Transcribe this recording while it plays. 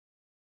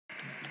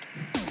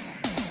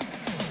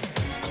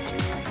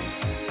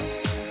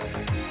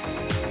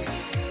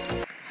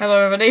Hello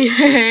everybody,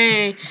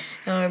 hey,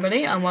 hello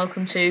everybody, and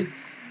welcome to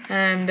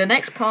the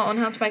next part on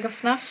how to make a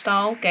FNAF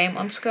style game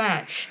on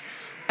Scratch.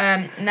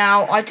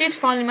 Now I did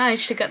finally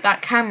manage to get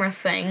that camera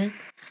thing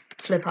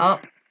flip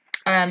up.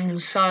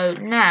 So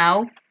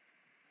now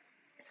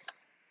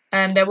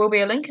there will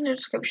be a link in the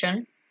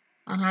description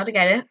on how to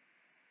get it,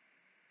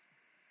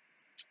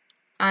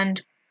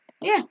 and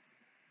yeah,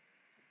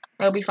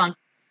 it'll be fun.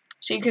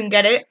 So you can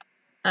get it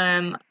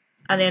at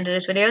the end of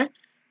this video.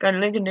 Go to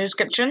the link in the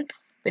description,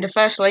 be the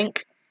first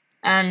link,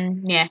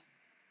 and yeah.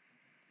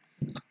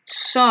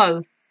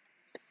 So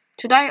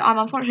today I'm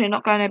unfortunately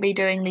not going to be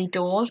doing the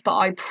doors, but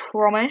I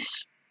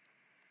promise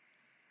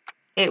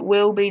it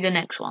will be the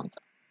next one.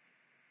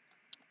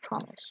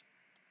 Promise.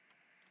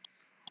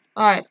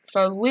 Alright,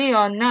 so we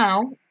are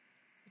now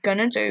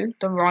gonna do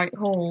the right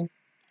hall.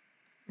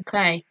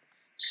 Okay,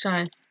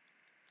 so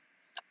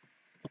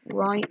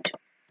right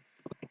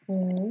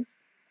hall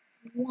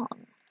 1.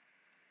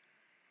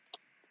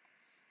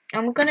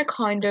 And we're gonna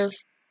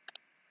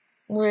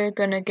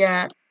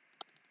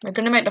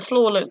make the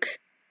floor look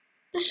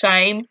the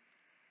same,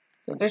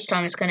 but this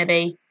time it's gonna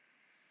be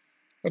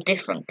a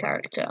different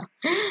character.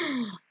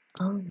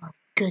 Oh my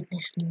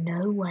goodness,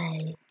 no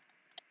way.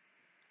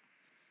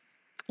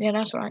 Yeah,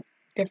 that's right.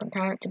 Different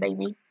character,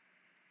 baby.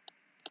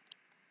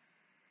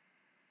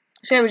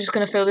 So yeah, we're just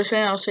going to fill this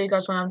in. I'll see you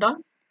guys when I'm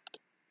done.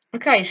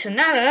 Okay, so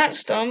now that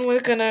that's done,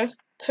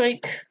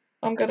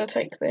 I'm going to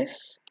take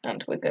this,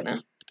 and we're going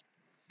to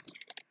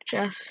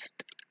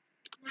just,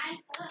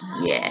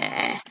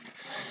 yeah.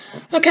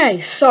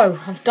 Okay, so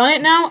I've done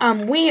it now,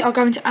 and we are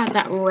going to add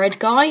that red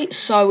guy.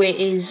 So it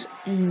is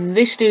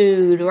this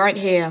dude right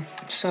here.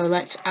 So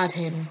let's add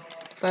him.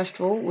 First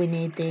of all, we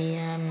need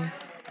the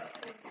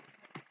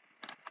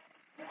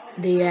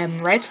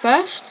red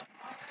first.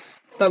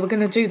 But we're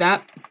going to do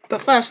that.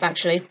 But first,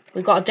 actually,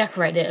 we've got to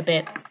decorate it a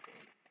bit.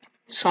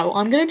 So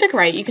I'm going to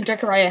decorate. You can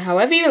decorate it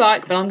however you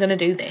like, but I'm going to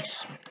do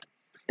this.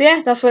 But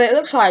yeah, that's what it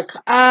looks like.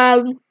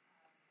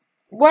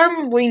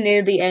 When we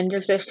near the end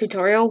of this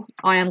tutorial,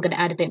 I am going to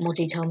add a bit more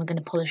detail and we're going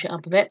to polish it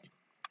up a bit.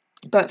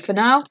 But for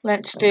now,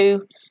 let's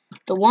do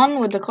the one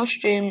with the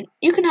costume.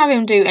 You can have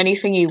him do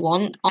anything you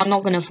want. I'm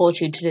not going to force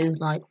you to do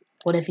like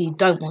whatever you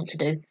don't want to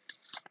do.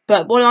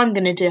 But what I'm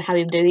going to have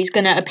him do, he's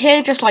going to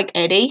appear just like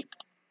Eddie.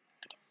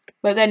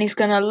 But then he's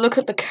going to look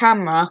at the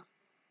camera.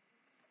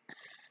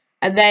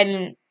 And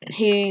then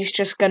he's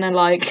just going to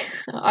like,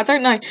 I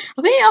don't know.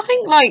 I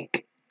think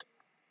like,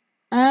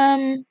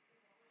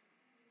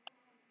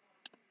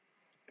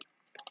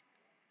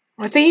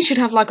 I think you should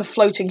have like a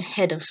floating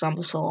head of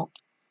some sort.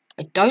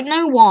 I don't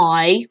know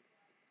why,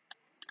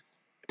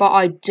 but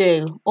I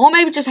do. Or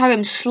maybe just have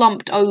him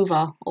slumped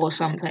over or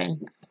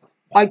something.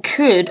 I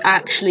could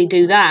actually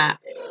do that.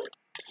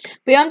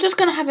 But yeah, I'm just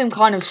going to have him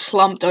kind of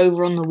slumped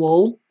over on the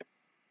wall.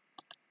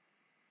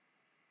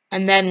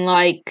 And then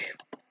like,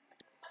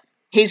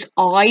 his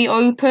eye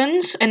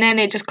opens and then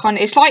it just kind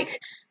of, it's like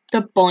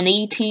the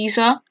Bonnie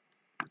teaser.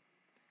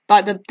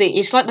 Like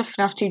it's like the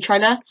FNAF 2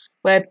 trailer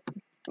where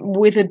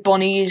Withered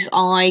Bonnie's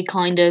eye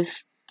kind of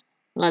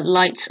like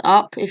lights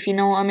up, if you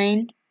know what I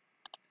mean.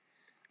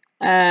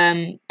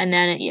 And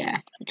then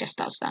it just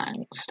does that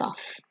and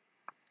stuff.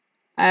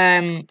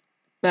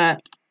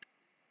 But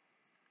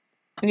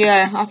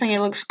yeah, I think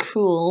it looks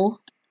cool.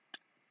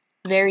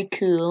 Very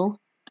cool.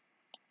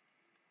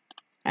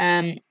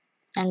 I'm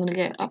gonna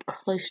get up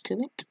close to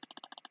it.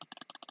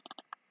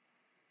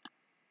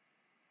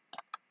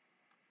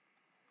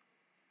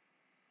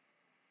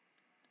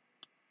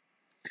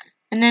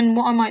 And then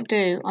what I might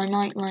do, I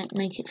might like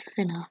make it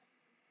thinner.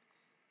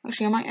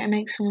 Actually, I might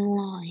make some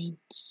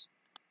lines.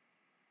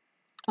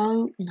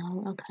 Oh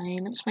no, okay,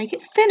 let's make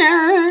it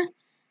thinner.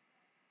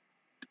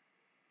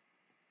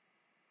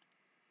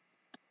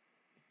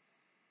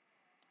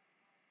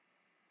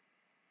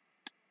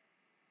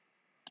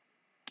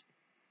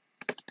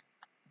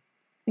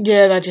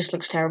 Yeah, that just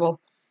looks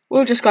terrible.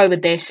 We'll just go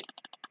with this.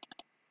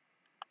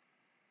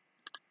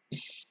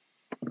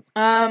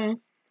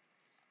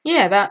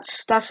 Yeah,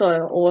 that's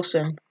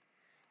awesome.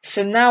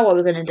 So now what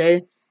we're gonna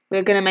do,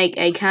 we're gonna make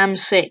a cam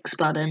 6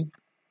 button.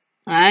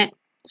 Alright?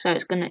 So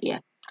it's gonna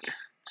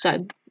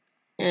So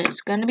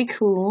it's gonna be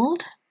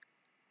called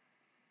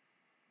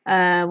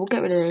we'll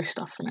get rid of this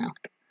stuff for now.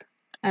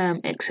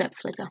 Except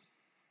flicker.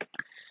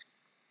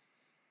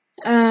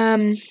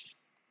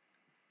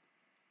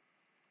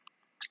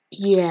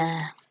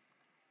 Yeah.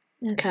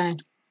 Okay.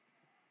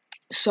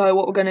 So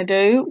what we're gonna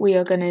do, we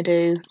are gonna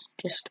do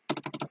just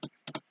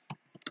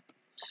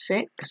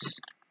 6.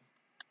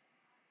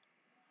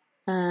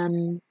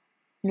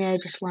 Yeah,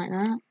 just like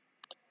that.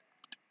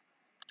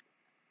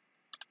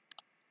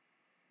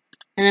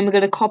 And then we're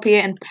going to copy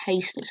it and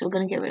paste it. So we're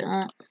going to get rid of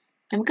that.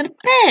 And we're going to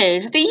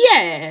paste the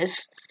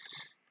yes.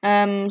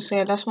 So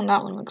yeah, that's what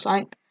that one looks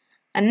like.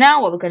 And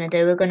now what we're going to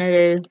do, we're going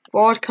to do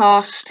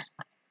broadcast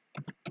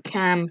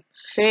cam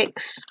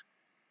 6,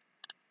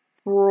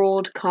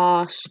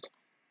 broadcast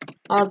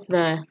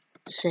other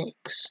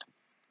 6.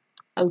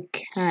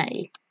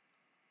 Okay.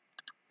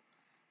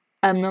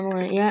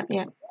 Number, yeah.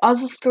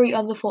 Other 3,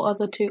 other 4,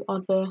 other 2,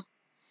 other.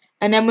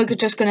 And then we're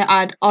just going to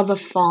add other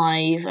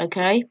 5,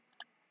 okay?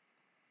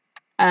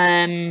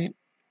 Okay,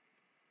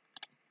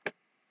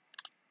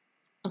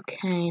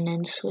 and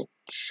then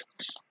switch.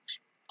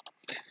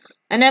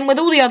 And then with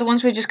all the other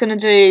ones, we're just going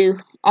to do,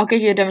 I'll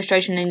give you a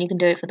demonstration and you can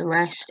do it for the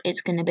rest.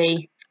 It's going to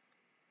be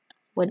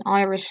when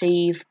I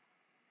receive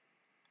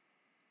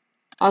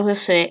other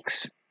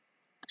 6,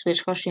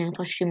 switch costume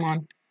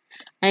 1.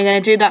 And you're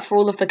going to do that for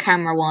all of the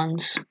camera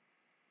ones.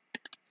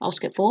 I'll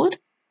skip forward.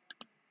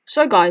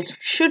 So guys,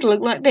 should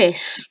look like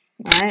this.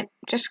 Alright,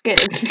 just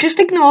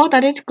ignore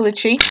that it's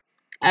glitchy.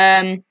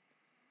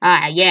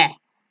 Yeah.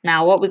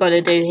 Now what we got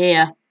to do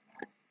here,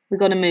 we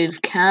got to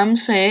move cam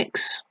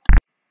 6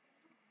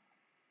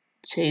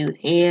 to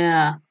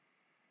here.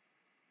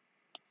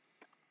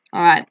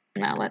 Alright,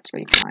 now let's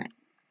retry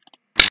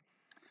it.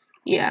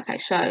 Yeah, okay,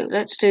 so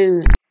let's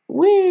do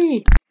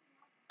whee.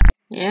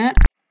 Yeah,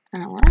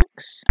 that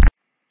works.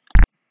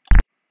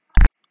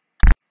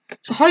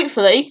 So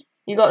hopefully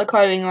you got the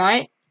coding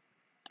right.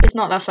 If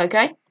not, that's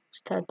okay.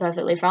 It's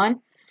perfectly fine.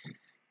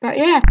 But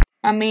yeah,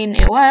 I mean,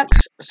 it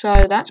works,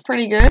 so that's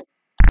pretty good.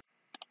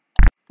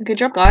 Good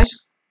job, guys.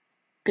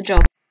 Good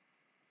job.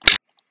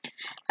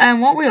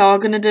 And what we are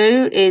going to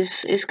do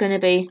is going to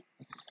be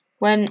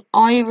when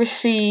I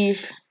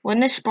receive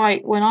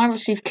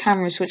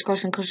camera switch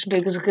costume 2,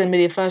 because it's going to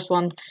be the first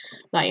one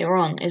that you're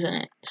on, isn't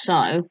it?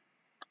 So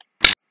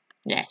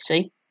yeah,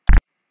 see,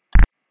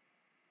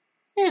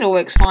 it all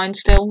works fine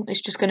still.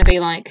 It's just going to be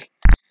like,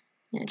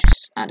 you know,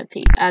 just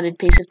added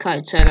piece of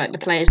code so like the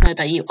players know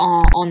that you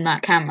are on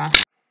that camera,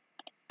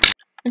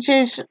 which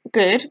is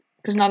good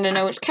because now they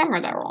know which camera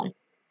they're on.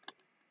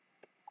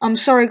 I'm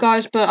sorry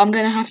guys, but I'm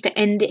going to have to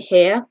end it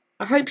here.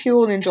 I hope you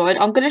all enjoyed.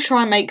 I'm going to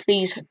try and make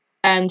these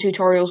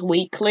tutorials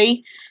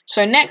weekly.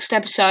 So next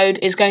episode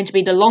is going to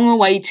be the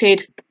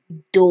long-awaited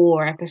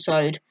door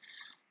episode.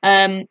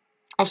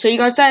 I'll see you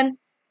guys then.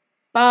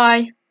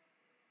 Bye.